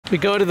We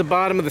go to the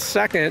bottom of the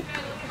second.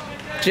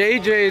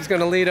 JJ is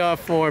going to lead off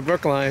for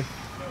Brookline.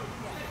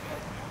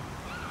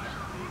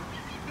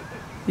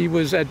 He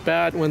was at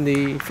bat when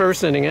the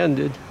first inning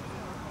ended.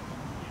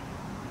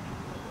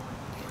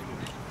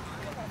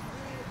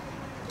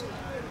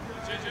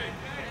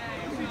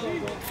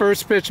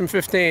 First pitch in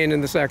 15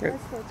 in the second.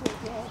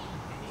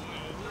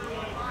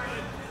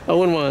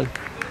 0-1.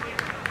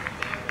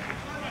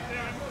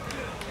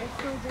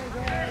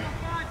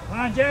 Come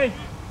on, Jay.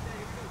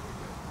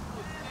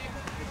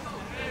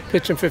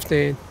 Pitch in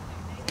 15.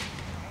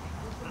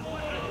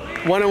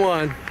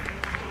 1-1.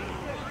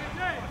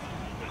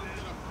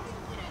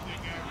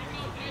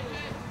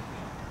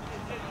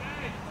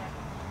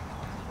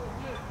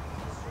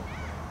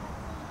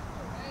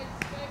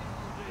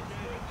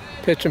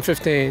 Pitch in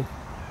 15.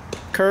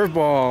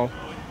 Curveball.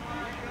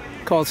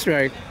 Called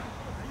strike.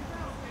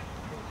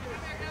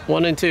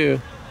 1-2.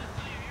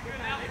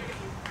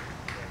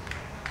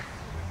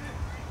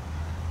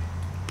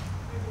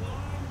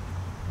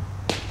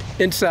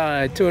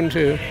 Inside,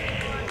 2-2.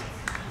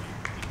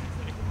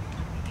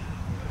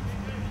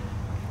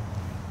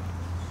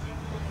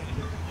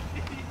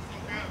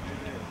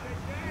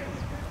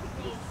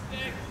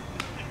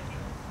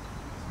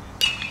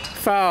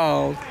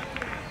 Foul.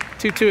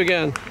 2-2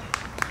 again.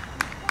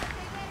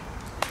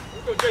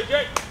 Go,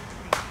 JJ.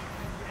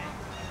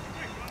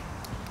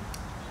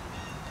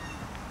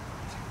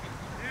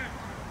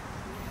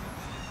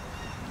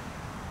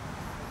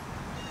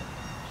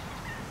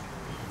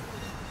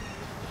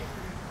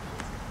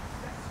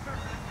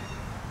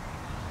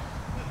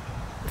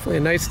 Definitely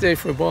a nice day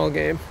for a ball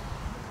game.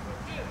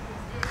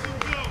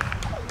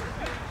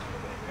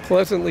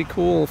 Pleasantly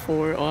cool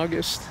for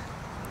August.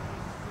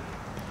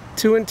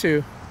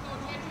 2-2.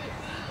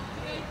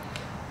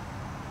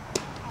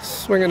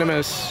 Swing and a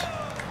miss.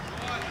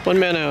 1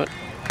 man out.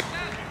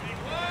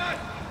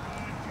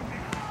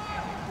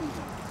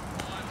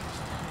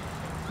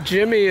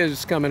 Jimmy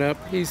is coming up.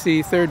 He's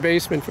the third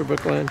baseman for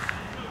Brookline.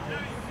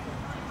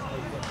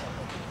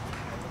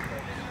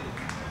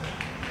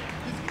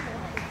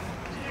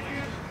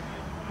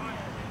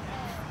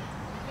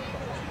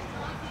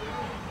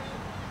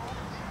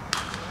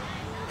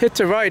 Hit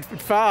to right,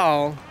 but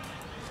foul.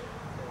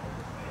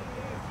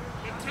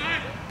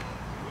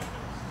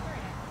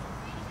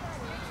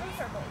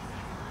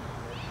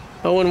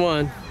 Oh,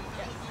 1.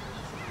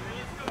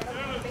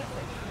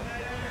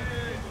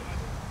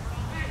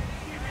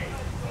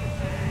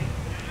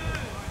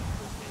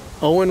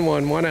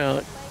 0-1, 1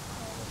 out.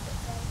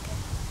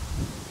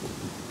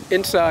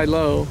 Inside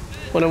low,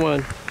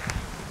 1-1.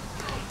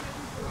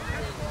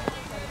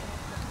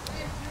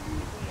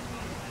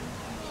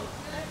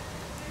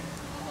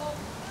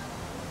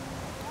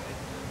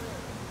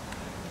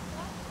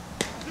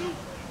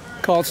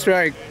 Called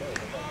strike.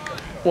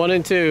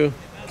 1-2.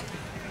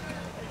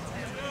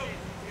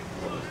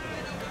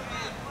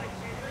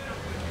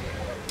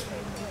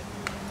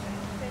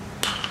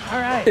 All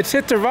right. It's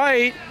hit to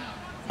right,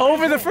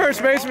 over the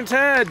first baseman's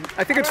head.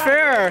 I think it's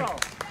fair.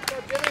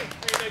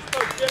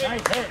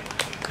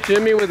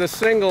 Jimmy with a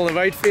single in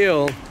right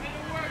field.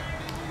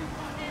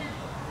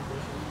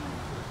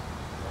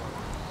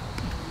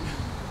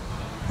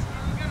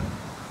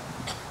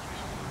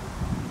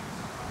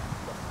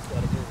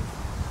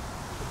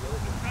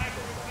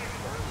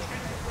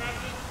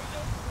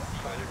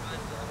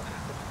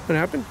 What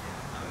happened?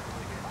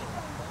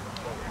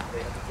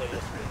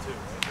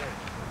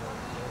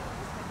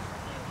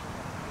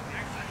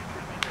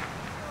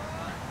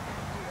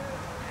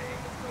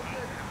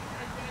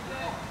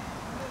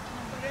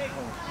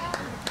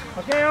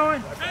 Okay,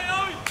 Owen.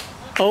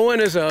 Owen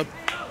is up.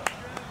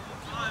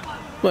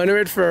 Runner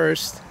at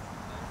first.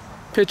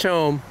 Pitch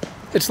home.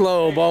 It's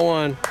low, ball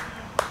 1.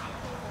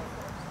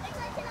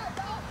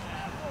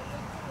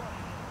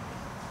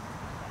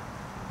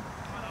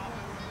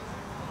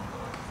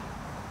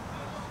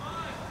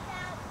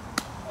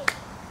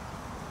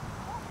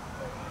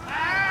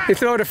 They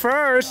throw to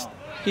first.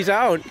 He's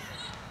out.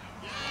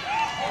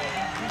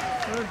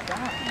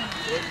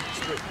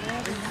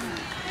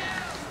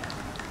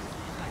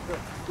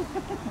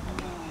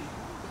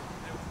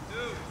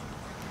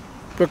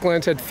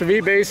 Brookline's had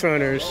 3 base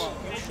runners.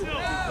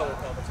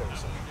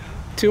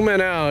 2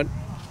 men out.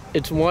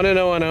 It's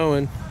 1-0 on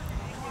Owen.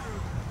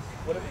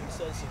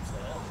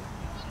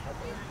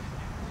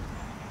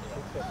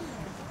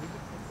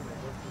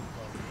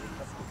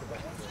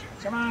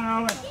 Come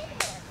on, Owen.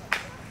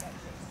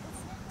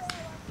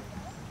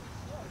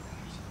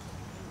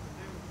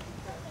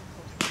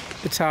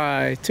 It's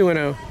high,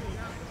 2-0.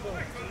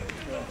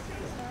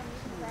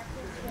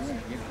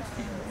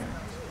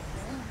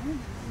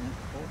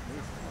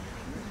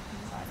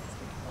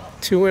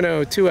 Two and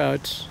 0, 2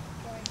 outs.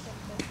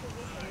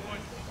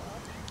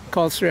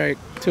 Called strike,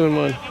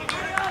 2-1.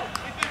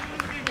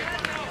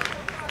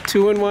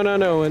 2-1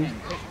 on Owen.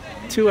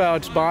 2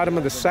 outs, bottom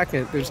of the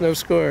second. There's no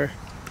score.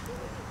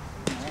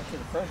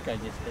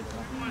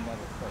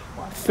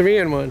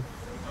 3-1.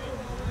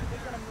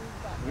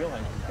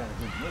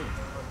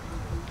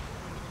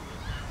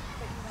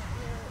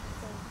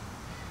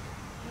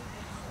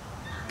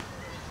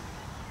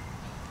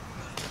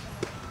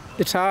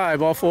 It's high,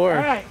 ball 4.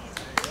 All right.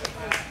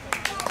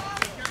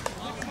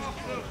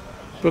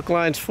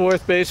 Brookline's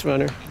 4th base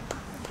runner.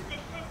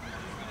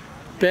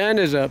 Ben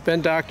is up.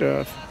 Ben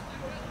Doctoroff.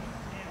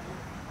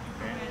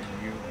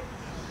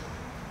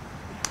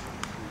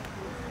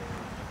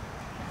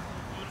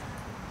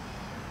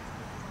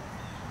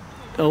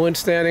 Owen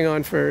standing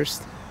on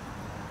first.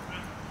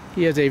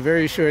 He has a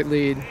very short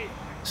lead.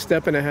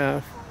 Step and a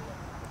half.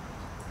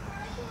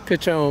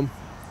 Pitch home.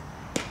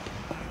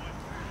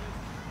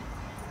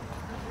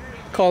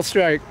 Call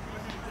strike.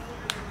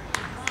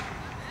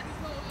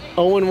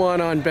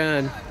 0-1 on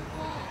Ben.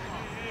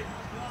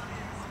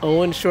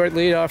 Owen short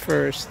lead off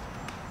first.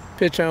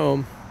 Pitch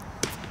home.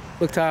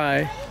 Looked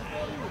high.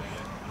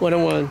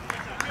 1-1.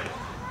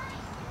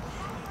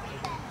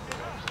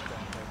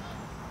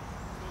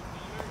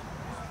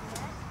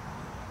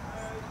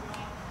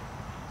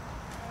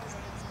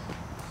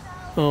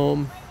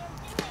 Home.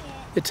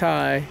 It's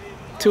high.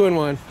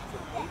 2-1.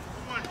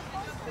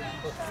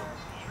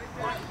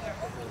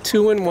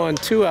 2-1,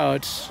 2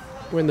 outs.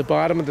 We're in the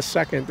bottom of the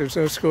second. There's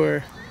no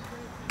score.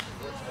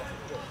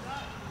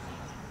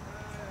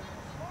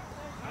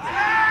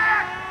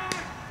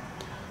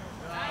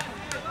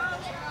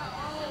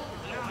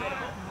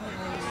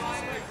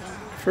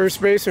 First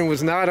baseman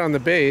was not on the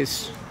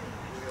base.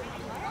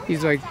 He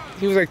was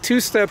like 2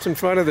 steps in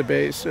front of the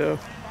base, so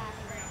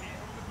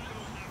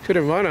could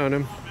have run on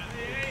him.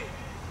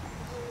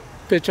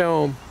 Pitch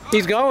home.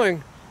 He's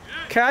going.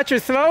 Catcher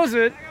throws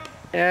it,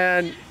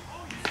 and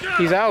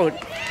he's out.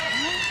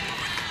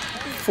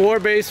 4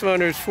 base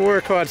runners,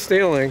 4 caught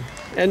stealing.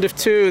 End of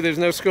 2, there's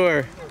no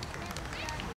score.